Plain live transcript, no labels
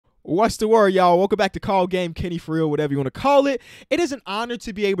What's the word, y'all? Welcome back to Call Game Kenny for real, whatever you want to call it. It is an honor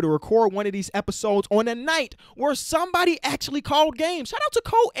to be able to record one of these episodes on a night where somebody actually called games. Shout out to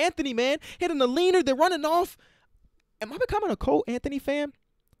Cole Anthony, man. Hitting the leaner, they're running off. Am I becoming a Cole Anthony fan?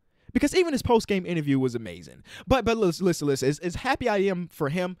 Because even his post-game interview was amazing. But listen. As happy I am for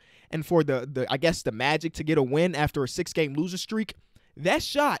him and for the I guess the Magic to get a win after a 6-game loser streak, that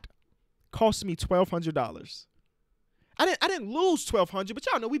shot cost me $1,200. I didn't lose $1,200, but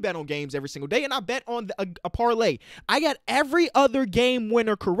y'all know we bet on games every single day, and I bet on a parlay. I got every other game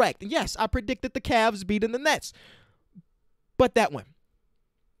winner correct. And yes, I predicted the Cavs beating the Nets, but that one,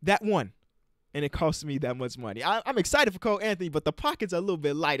 and it cost me that much money. I'm excited for Cole Anthony, but the pockets are a little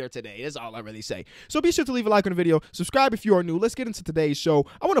bit lighter today. That's all I really say. So be sure to leave a like on the video. Subscribe if you are new. Let's get into today's show.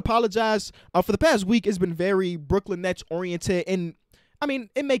 I want to apologize. For the past week, it's been very Brooklyn Nets oriented, and I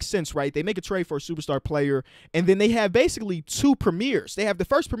mean, it makes sense, right? They make a trade for a superstar player, and then they have basically two premieres. They have the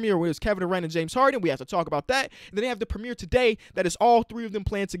first premiere where it's Kevin Durant and James Harden. We have to talk about that. And then they have the premiere today that is all three of them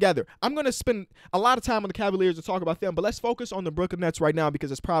playing together. I'm going to spend a lot of time on the Cavaliers to talk about them, but let's focus on the Brooklyn Nets right now because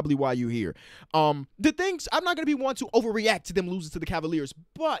that's probably why you're here. The things, I'm not going to be one to overreact to them losing to the Cavaliers,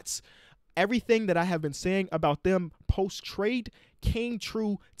 but everything that I have been saying about them post-trade came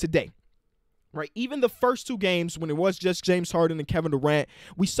true today. Right, even the first two games when it was just James Harden and Kevin Durant,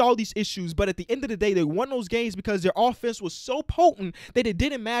 we saw these issues, but at the end of the day, they won those games because their offense was so potent that it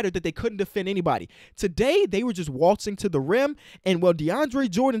didn't matter that they couldn't defend anybody. Today, they were just waltzing to the rim, and while DeAndre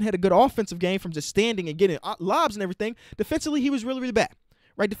Jordan had a good offensive game from just standing and getting lobs and everything, defensively, he was really, really bad.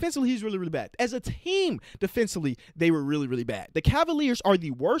 Right, defensively, he's really, really bad. As a team, defensively, they were really, really bad. The Cavaliers are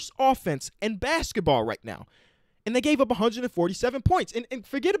the worst offense in basketball right now. And they gave up 147 points. And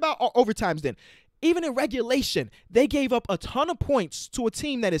forget about overtimes then. Even in regulation, they gave up a ton of points to a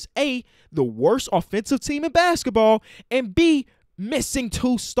team that is A, the worst offensive team in basketball, and B, missing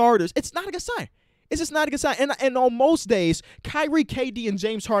two starters. It's not a good sign. It's just not a good sign. And on most days, Kyrie, KD, and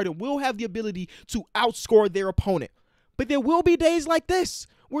James Harden will have the ability to outscore their opponent. But there will be days like this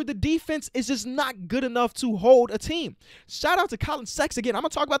where the defense is just not good enough to hold a team. Shout out to Collin, Sexton again. I'm going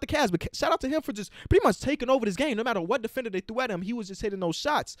to talk about the Cavs, but shout out to him for just pretty much taking over this game. No matter what defender they threw at him, he was just hitting those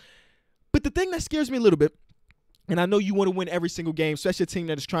shots. But the thing that scares me a little bit, and I know you want to win every single game, especially a team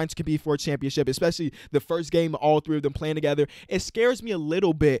that is trying to compete for a championship, especially the first game of all three of them playing together, it scares me a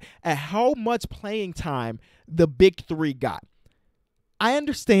little bit at how much playing time the big three got. I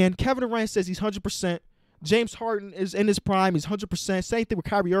understand Kevin Durant says he's 100%. James Harden is in his prime. He's 100%. Same thing with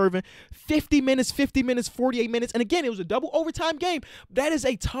Kyrie Irving. 50 minutes, 48 minutes. And again, it was a double overtime game. That is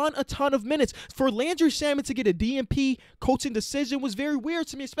a ton of minutes. For Landry Shamet to get a DNP coaching decision was very weird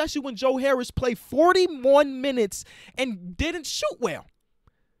to me, especially when Joe Harris played 41 minutes and didn't shoot well.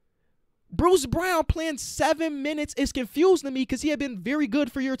 Bruce Brown playing 7 minutes is confusing to me because he had been very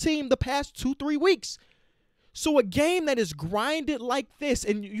good for your team the past 2-3 weeks. So a game that is grinded like this,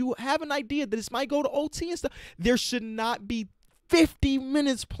 and you have an idea that this might go to OT and stuff, there should not be 50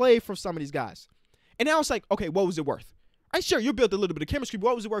 minutes play for some of these guys. And now it's like, okay, what was it worth? Right, sure, you built a little bit of chemistry, but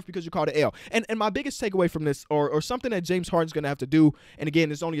what was it worth because you called it L? And my biggest takeaway from this, or something that James Harden's going to have to do, and again,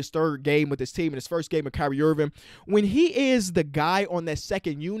 it's only his third game with his team and his first game with Kyrie Irving, when he is the guy on that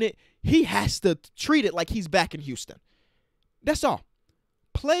second unit, he has to treat it like he's back in Houston. That's all.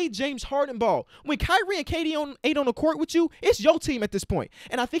 Play James Harden ball. When Kyrie and KD ain't on the court with you, it's your team at this point.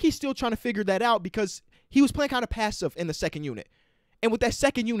 And I think he's still trying to figure that out because he was playing kind of passive in the second unit. And with that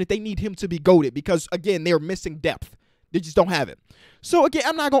second unit, they need him to be goated because, again, they're missing depth. They just don't have it. So, again,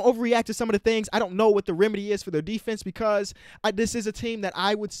 I'm not going to overreact to some of the things. I don't know what the remedy is for their defense because this is a team that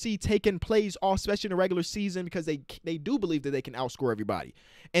I would see taking plays off, especially in the regular season, because they do believe that they can outscore everybody.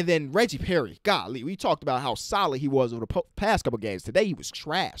 And then Reggie Perry, golly, we talked about how solid he was over the past couple games. Today he was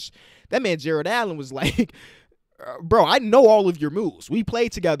trash. That man Jared Allen was like, bro, I know all of your moves. We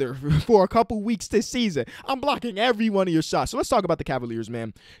played together for a couple weeks this season. I'm blocking every one of your shots. So let's talk about the Cavaliers,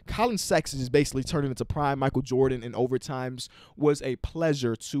 man. Collin, Sexton is basically turning into prime Michael Jordan in overtimes. Was a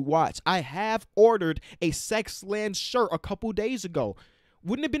pleasure to watch. I have ordered a Sexland shirt a couple days ago.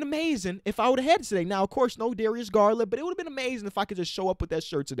 Wouldn't it have been amazing if I would have had it today? Now, of course, no Darius Garland, but it would have been amazing if I could just show up with that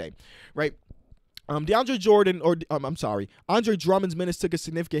shirt today, right? Andre Drummond's minutes took a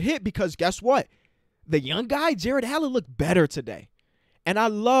significant hit because guess what? The young guy, Jared Allen, looked better today. And I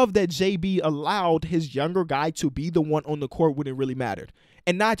love that JB allowed his younger guy to be the one on the court when it really mattered.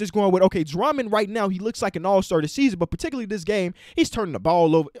 And not just going with, okay, Drummond right now, he looks like an all-star this season, but particularly this game, he's turning the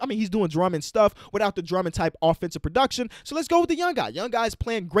ball over. I mean, he's doing Drummond stuff without the Drummond-type offensive production. So let's go with the young guy. Young guy's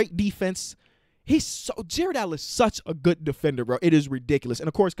playing great defense. Jared Allen is such a good defender, bro. It is ridiculous. And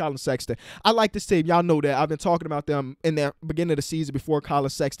of course, Collin Sexton. I like this team. Y'all know that. I've been talking about them in the beginning of the season before Collin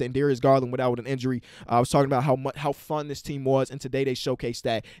Sexton and Darius Garland went out with an injury. I was talking about how fun this team was, and today they showcased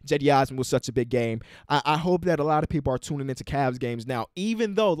that. Cedi Osman was such a big game. I hope that a lot of people are tuning into Cavs games now,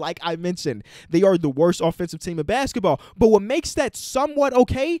 even though, like I mentioned, they are the worst offensive team in basketball. But what makes that somewhat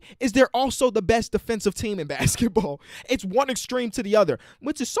okay is they're also the best defensive team in basketball. It's one extreme to the other,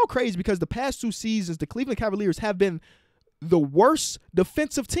 which is so crazy because the past 2 seasons, the Cleveland Cavaliers have been the worst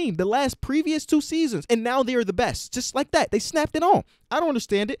defensive team the previous 2 seasons, and now they are the best. Just like that. They snapped it on. I don't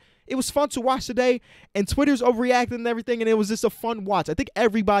understand it. It was fun to watch today, and Twitter's overreacting and everything, and it was just a fun watch. I think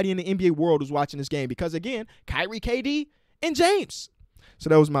everybody in the NBA world was watching this game because, again, Kyrie, KD, and James. So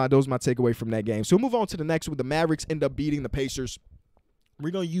that was my takeaway from that game. So we'll move on to the next one. The Mavericks end up beating the Pacers.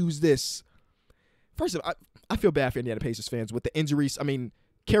 We're going to use this. First of all, I feel bad for Indiana Pacers fans with the injuries. I mean,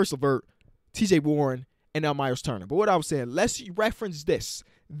 Karis LeVert, TJ Warren, and now Miles Turner. But what I was saying, let's reference this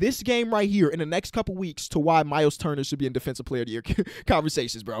game right here in the next couple weeks to why Miles Turner should be in Defensive Player of the Year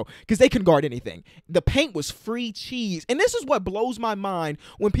conversations, bro, because they can guard anything. The paint was free cheese. And this is what blows my mind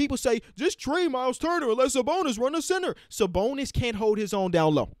when people say, just trade Miles Turner and let Sabonis run the center. Sabonis can't hold his own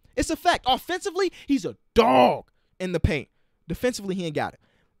down low. It's a fact. Offensively, he's a dog in the paint. Defensively, he ain't got it.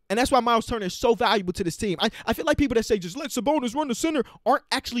 And that's why Miles Turner is so valuable to this team. I feel like people that say just let Sabonis run the center aren't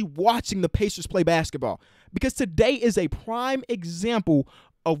actually watching the Pacers play basketball. Because today is a prime example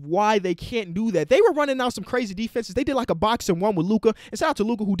of why they can't do that. They were running out some crazy defenses. They did like a box and one with Luka. And shout out to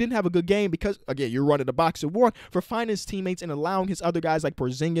Luka, who didn't have a good game because, again, you're running a box and one, for finding his teammates and allowing his other guys like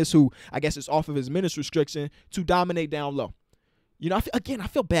Porzingis, who I guess is off of his minutes restriction, to dominate down low. You know, I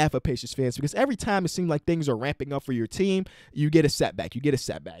feel bad for Pacers fans because every time it seems like things are ramping up for your team, you get a setback.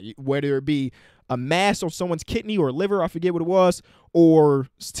 Whether it be a mass on someone's kidney or liver, I forget what it was, or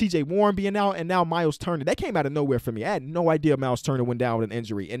TJ Warren being out, and now Miles Turner. That came out of nowhere for me. I had no idea Miles Turner went down with an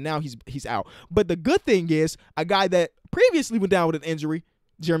injury, and now he's out. But the good thing is a guy that previously went down with an injury,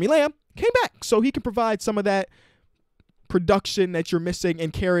 Jeremy Lamb, came back. So he can provide some of that production that you're missing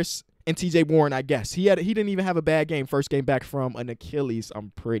in Karis and TJ Warren, I guess. He didn't even have a bad game. First game back from an Achilles,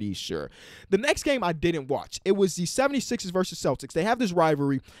 I'm pretty sure. The next game I didn't watch. It was the 76ers versus Celtics. They have this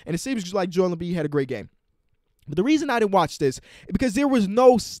rivalry, and it seems like Joel Embiid had a great game. But the reason I didn't watch this is because there was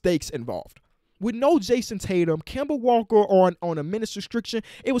no stakes involved. With no Jason Tatum, Kemba Walker on a minutes restriction,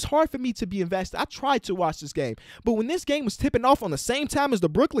 it was hard for me to be invested. I tried to watch this game, but when this game was tipping off on the same time as the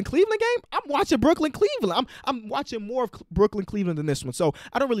Brooklyn-Cleveland game, I'm watching Brooklyn-Cleveland. I'm watching more of Brooklyn-Cleveland than this one. So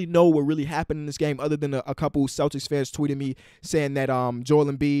I don't really know what really happened in this game other than a couple Celtics fans tweeted me saying that Joel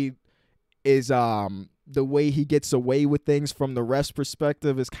Embiid is the way he gets away with things from the refs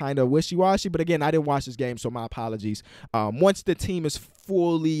perspective is kind of wishy-washy. But again, I didn't watch this game, so my apologies. Once the team is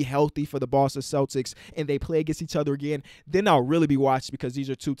fully healthy for the Boston Celtics and they play against each other again, then I'll really be watching because these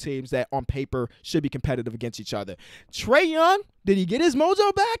are two teams that on paper should be competitive against each other. Trae Young, did he get his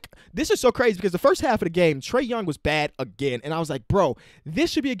mojo back? This is so crazy because the first half of the game, Trae Young was bad again. And I was like, bro,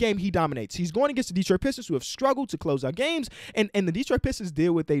 this should be a game he dominates. He's going against the Detroit Pistons, who have struggled to close out games. And the Detroit Pistons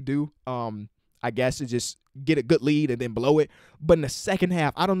did what they do. I guess to just get a good lead and then blow it. But in the second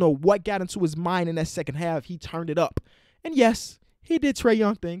half, I don't know what got into his mind in that second half. He turned it up. And yes, he did Trae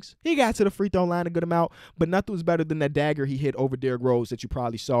Young things. He got to the free throw line a good amount, but nothing was better than that dagger he hit over Derrick Rose that you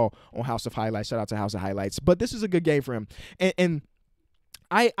probably saw on House of Highlights. Shout out to House of Highlights. But this is a good game for him. And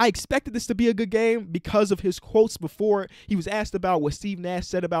I expected this to be a good game because of his quotes before. He was asked about what Steve Nash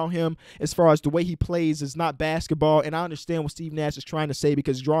said about him as far as the way he plays is not basketball. And I understand what Steve Nash is trying to say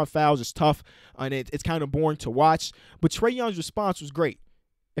because drawing fouls is tough and it's kind of boring to watch. But Trae Young's response was great.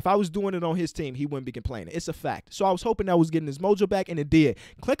 If I was doing it on his team, he wouldn't be complaining. It's a fact. So I was hoping that was getting his mojo back, and it did.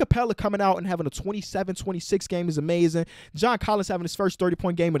 Clint Capella coming out and having a 27-26 game is amazing. John Collins having his first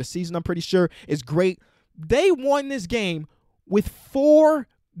 30-point game of the season, I'm pretty sure, is great. They won this game with 4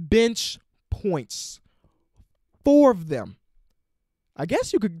 bench points. 4 of them. I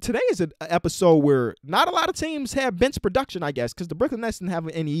guess you could. Today is an episode where not a lot of teams have bench production, I guess, because the Brooklyn Nets didn't have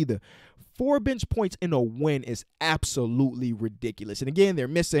any either. 4 bench points in a win is absolutely ridiculous. And again, they're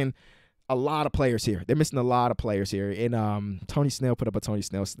missing a lot of players here. And Tony Snell put up a Tony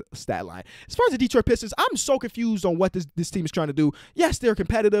Snell stat line. As far as the Detroit Pistons, I'm so confused on what this team is trying to do. Yes, they're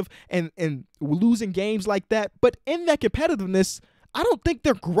competitive and losing games like that. But in that competitiveness, I don't think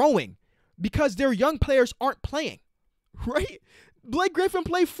they're growing because their young players aren't playing, right? Blake Griffin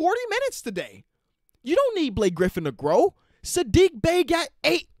played 40 minutes today. You don't need Blake Griffin to grow. Sadiq Bey got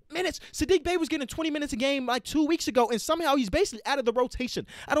 8 minutes. Sadiq Bey was getting 20 minutes a game like 2 weeks ago, and somehow he's basically out of the rotation.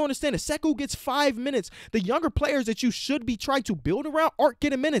 I don't understand it. Sekou gets 5 minutes. The younger players that you should be trying to build around aren't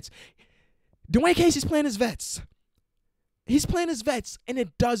getting minutes. Dwayne Casey's playing his vets. He's playing his vets, and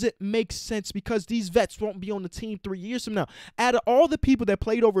it doesn't make sense because these vets won't be on the team 3 years from now. Out of all the people that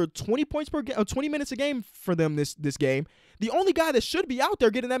played over 20 points per game, 20 minutes a game for them this game, the only guy that should be out there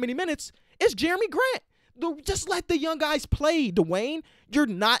getting that many minutes is Jeremy Grant. Just let the young guys play, Dwayne. You're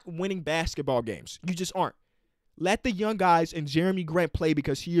not winning basketball games. You just aren't. Let the young guys and Jeremy Grant play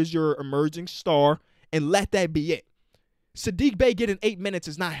because he is your emerging star, and let that be it. Sadiq Bey getting 8 minutes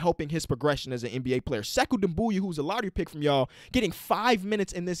is not helping his progression as an NBA player. Sekou Doumbouya, who's a lottery pick from y'all, getting 5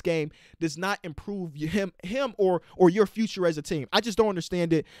 minutes in this game does not improve him or your future as a team. I just don't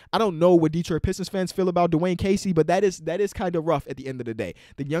understand it. I don't know what Detroit Pistons fans feel about Dwayne Casey, but that is kind of rough at the end of the day.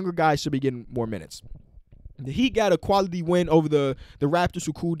 The younger guys should be getting more minutes. The Heat got a quality win over the Raptors,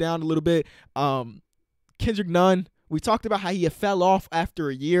 who cooled down a little bit. Kendrick Nunn, we talked about how he fell off after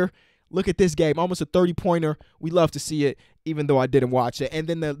a year. Look at this game, almost a 30-pointer. We love to see it, even though I didn't watch it. And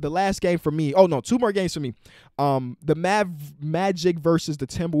then the last game for me, 2 more games for me. The Magic versus the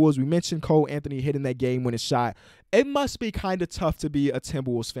Timberwolves. We mentioned Cole Anthony hitting that game-winning shot. It must be kind of tough to be a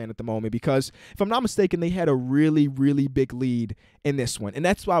Timberwolves fan at the moment because, if I'm not mistaken, they had a really, really big lead in this one. And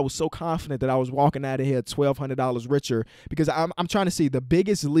that's why I was so confident that I was walking out of here $1,200 richer because I'm trying to see the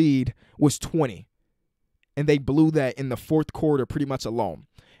biggest lead was 20. And they blew that in the fourth quarter pretty much alone.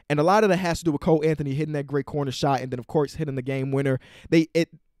 And a lot of that has to do with Cole Anthony hitting that great corner shot and then, of course, hitting the game winner.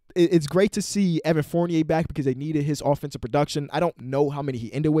 It's great to see Evan Fournier back because they needed his offensive production. I don't know how many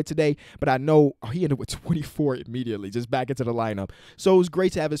he ended with today, but I know he ended with 24 immediately, just back into the lineup. So it was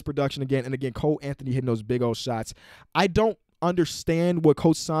great to have his production again. And, again, Cole Anthony hitting those big old shots. I don't understand what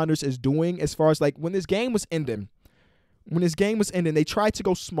Coach Saunders is doing as far as, like, when this game was ending, they tried to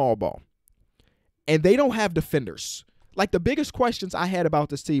go small ball. And they don't have defenders. Like, the biggest questions I had about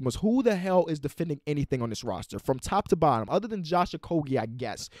this team was who the hell is defending anything on this roster from top to bottom, other than Josh Okogie, I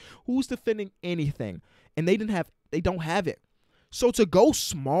guess. Who's defending anything? And they don't have it. So to go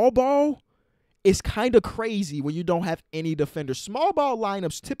small ball is kind of crazy when you don't have any defenders. Small ball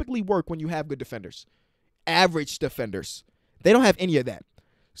lineups typically work when you have good defenders. Average defenders. They don't have any of that.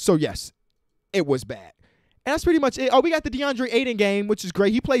 So, yes, it was bad. And that's pretty much it. Oh, we got the DeAndre Ayton game, which is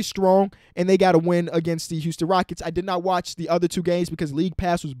great. He plays strong, and they got a win against the Houston Rockets. I did not watch the other 2 games because League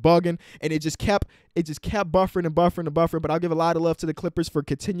Pass was bugging, and it just kept buffering and buffering and buffering. But I'll give a lot of love to the Clippers for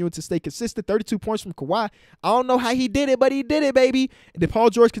continuing to stay consistent. 32 points from Kawhi. I don't know how he did it, but he did it, baby. And did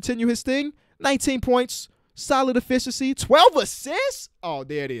Paul George continue his thing? 19 points, solid efficiency, 12 assists. Oh,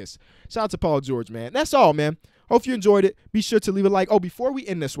 there it is. Shout out to Paul George, man. That's all, man. Hope you enjoyed it. Be sure to leave a like. Oh, before we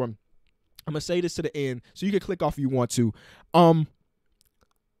end this one, I'm going to say this to the end so you can click off if you want to.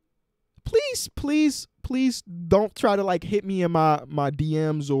 Please don't try to, like, hit me in my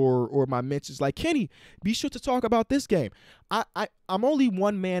DMs or my mentions. Like, Kenny, be sure to talk about this game. I'm only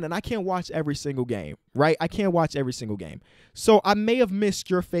one man, and I can't watch every single game, right? I can't watch every single game. So I may have missed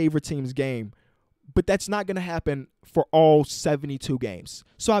your favorite team's game, but that's not going to happen for all 72 games.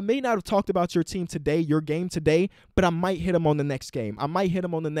 So I may not have talked about your team today, your game today, but I might hit them on the next game.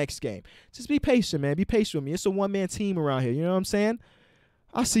 Just be patient, man. Be patient with me. It's a one-man team around here. You know what I'm saying?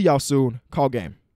 I'll see y'all soon. Call game.